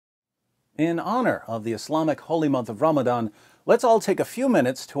In honor of the Islamic holy month of Ramadan, let's all take a few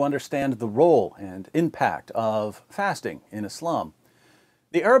minutes to understand the role and impact of fasting in Islam.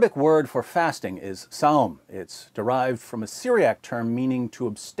 The Arabic word for fasting is Sawm. It's derived from a Syriac term meaning to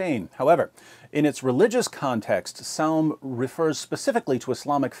abstain. However, in its religious context, Sawm refers specifically to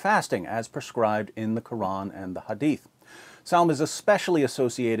Islamic fasting as prescribed in the Qur'an and the Hadith. Sawm is especially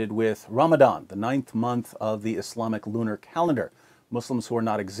associated with Ramadan, the 9th month of the Islamic lunar calendar. Muslims who are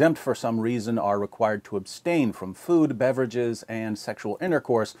not exempt for some reason are required to abstain from food, beverages, and sexual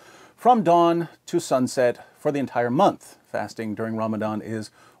intercourse from dawn to sunset for the entire month. Fasting during Ramadan is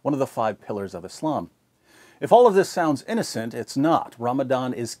one of the 5 pillars of Islam. If all of this sounds innocent, it's not.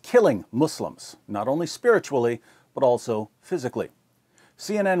 Ramadan is killing Muslims, not only spiritually, but also physically.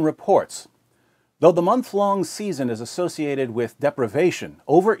 CNN reports, though the month-long season is associated with deprivation,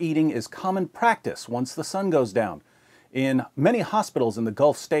 overeating is common practice once the sun goes down. In many hospitals in the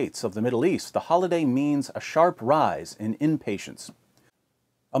Gulf states of the Middle East, the holiday means a sharp rise in inpatients.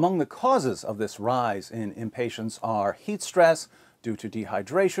 Among the causes of this rise in inpatients are heat stress due to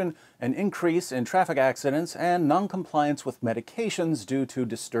dehydration, an increase in traffic accidents, and noncompliance with medications due to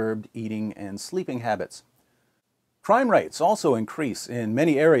disturbed eating and sleeping habits. Crime rates also increase in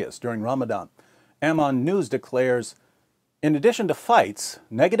many areas during Ramadan. Ammon News declares, in addition to fights,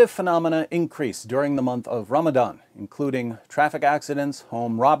 negative phenomena increase during the month of Ramadan, including traffic accidents,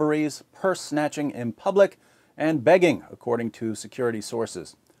 home robberies, purse snatching in public, and begging, according to security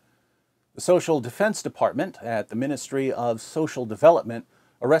sources. The Social Defense Department at the Ministry of Social Development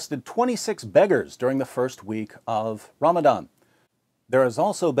arrested 26 beggars during the first week of Ramadan. There has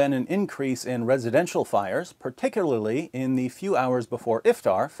also been an increase in residential fires, particularly in the few hours before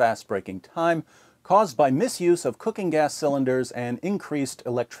iftar, fast-breaking time, caused by misuse of cooking gas cylinders and increased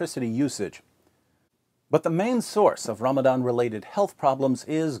electricity usage. But the main source of Ramadan-related health problems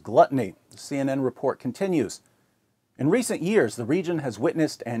is gluttony. The CNN report continues. In recent years, the region has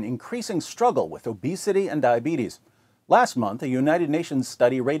witnessed an increasing struggle with obesity and diabetes. Last month, a United Nations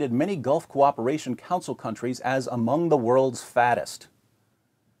study rated many Gulf Cooperation Council countries as among the world's fattest.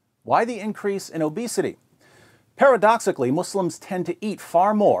 Why the increase in obesity? Paradoxically, Muslims tend to eat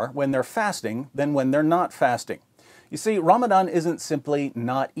far more when they're fasting than when they're not fasting. You see, Ramadan isn't simply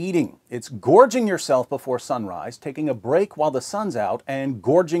not eating. It's gorging yourself before sunrise, taking a break while the sun's out, and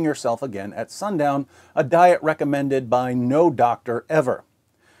gorging yourself again at sundown, a diet recommended by no doctor ever.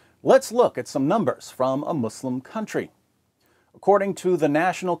 Let's look at some numbers from a Muslim country. According to the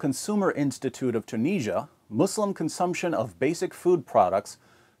National Consumer Institute of Tunisia, Muslim consumption of basic food products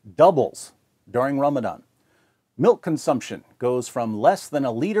doubles during Ramadan. Milk consumption goes from less than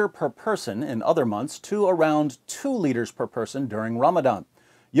a liter per person in other months to around 2 liters per person during Ramadan.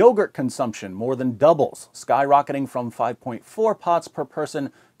 Yogurt consumption more than doubles, skyrocketing from 5.4 pots per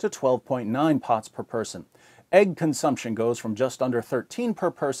person to 12.9 pots per person. Egg consumption goes from just under 13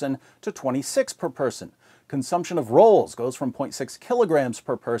 per person to 26 per person. Consumption of rolls goes from 0.6 kilograms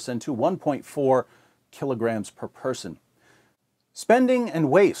per person to 1.4 kilograms per person. Spending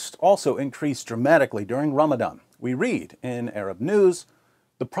and waste also increased dramatically during Ramadan. We read in Arab News,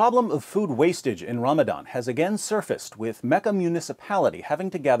 the problem of food wastage in Ramadan has again surfaced, with Mecca municipality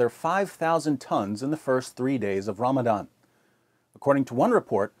having to gather 5,000 tons in the first 3 days of Ramadan. According to one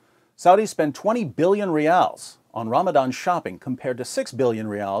report, Saudis spend 20 billion rials on Ramadan shopping compared to 6 billion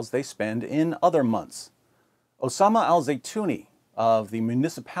rials they spend in other months. Osama al-Zaytouni of the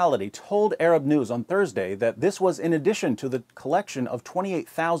municipality told Arab News on Thursday that this was in addition to the collection of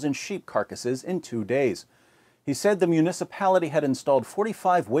 28,000 sheep carcasses in 2 days. He said the municipality had installed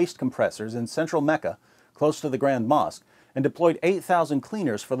 45 waste compressors in central Mecca, close to the Grand Mosque, and deployed 8,000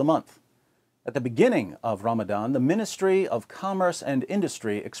 cleaners for the month. At the beginning of Ramadan, the Ministry of Commerce and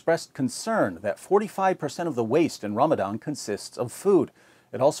Industry expressed concern that 45% of the waste in Ramadan consists of food.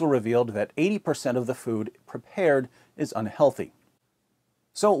 It also revealed that 80% of the food prepared is unhealthy.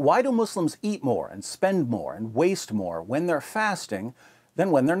 So why do Muslims eat more and spend more and waste more when they're fasting than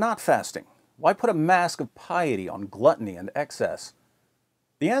when they're not fasting? Why put a mask of piety on gluttony and excess?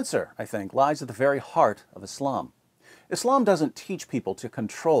 The answer, I think, lies at the very heart of Islam. Islam doesn't teach people to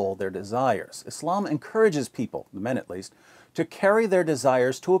control their desires. Islam encourages people, the men at least, to carry their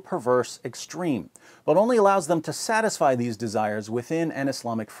desires to a perverse extreme, but only allows them to satisfy these desires within an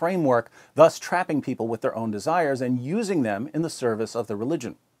Islamic framework, thus trapping people with their own desires and using them in the service of the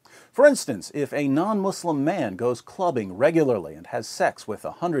religion. For instance, if a non-Muslim man goes clubbing regularly and has sex with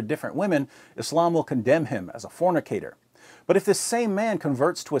 100 different women, Islam will condemn him as a fornicator. But if this same man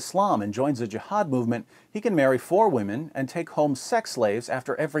converts to Islam and joins the jihad movement, he can marry 4 women and take home sex slaves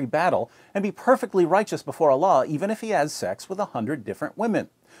after every battle and be perfectly righteous before Allah even if he has sex with 100 different women.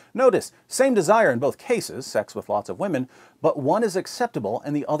 Notice, same desire in both cases, sex with lots of women, but one is acceptable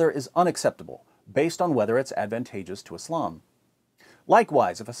and the other is unacceptable, based on whether it's advantageous to Islam.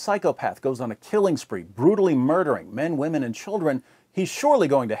 Likewise, if a psychopath goes on a killing spree, brutally murdering men, women, and children, he's surely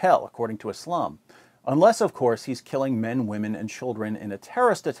going to hell, according to Islam. Unless, of course, he's killing men, women, and children in a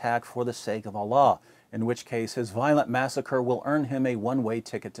terrorist attack for the sake of Allah, in which case his violent massacre will earn him a one-way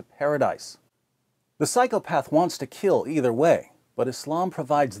ticket to paradise. The psychopath wants to kill either way, but Islam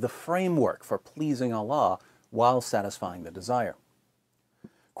provides the framework for pleasing Allah while satisfying the desire.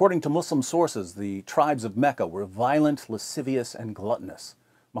 According to Muslim sources, the tribes of Mecca were violent, lascivious, and gluttonous.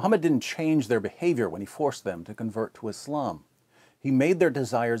 Muhammad didn't change their behavior when he forced them to convert to Islam. He made their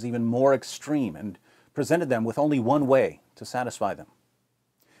desires even more extreme and presented them with only one way to satisfy them.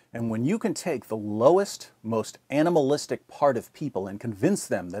 And when you can take the lowest, most animalistic part of people and convince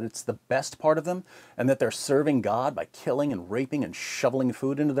them that it's the best part of them and that they're serving God by killing and raping and shoveling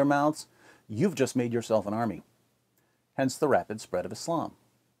food into their mouths, you've just made yourself an army. Hence the rapid spread of Islam.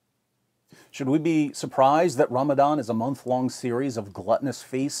 Should we be surprised that Ramadan is a month-long series of gluttonous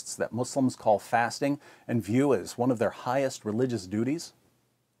feasts that Muslims call fasting and view as one of their highest religious duties?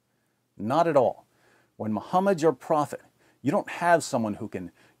 Not at all. When Muhammad, your prophet, you don't have someone who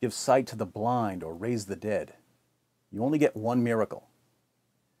can give sight to the blind or raise the dead. You only get one miracle.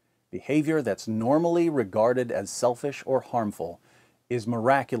 Behavior that's normally regarded as selfish or harmful is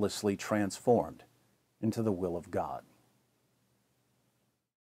miraculously transformed into the will of God.